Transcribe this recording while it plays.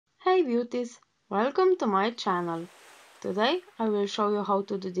Hey beauties, welcome to my channel. Today I will show you how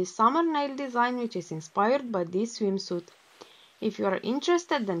to do this summer nail design which is inspired by this swimsuit. If you are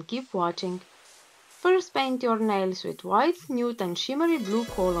interested, then keep watching. First paint your nails with white, nude and shimmery blue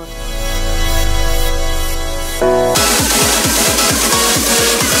color.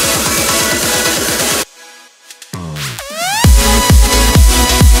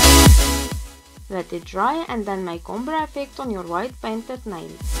 Let it dry and then make ombre effect on your white painted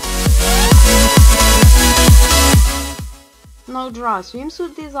nails. Now draw a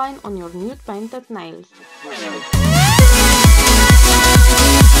swimsuit design on your nude painted nails.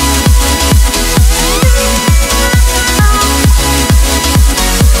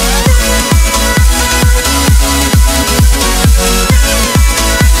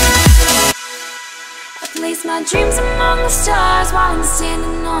 I place my dreams among the stars while I'm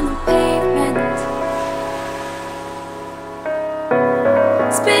standing on the pavement,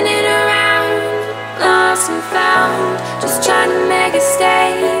 spinning around, lost and found, just trying to make a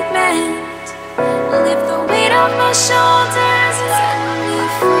statement. Lift the weight off my shoulders and set me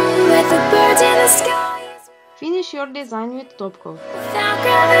free. Let the birds in the sky. Finish your design with top coat. Without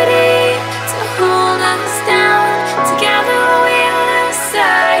gravity to hold us down, together we're the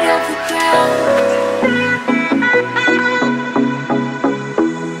side of the ground.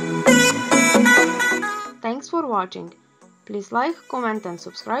 Thanks for watching. Please like, comment and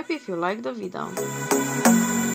subscribe if you like the video.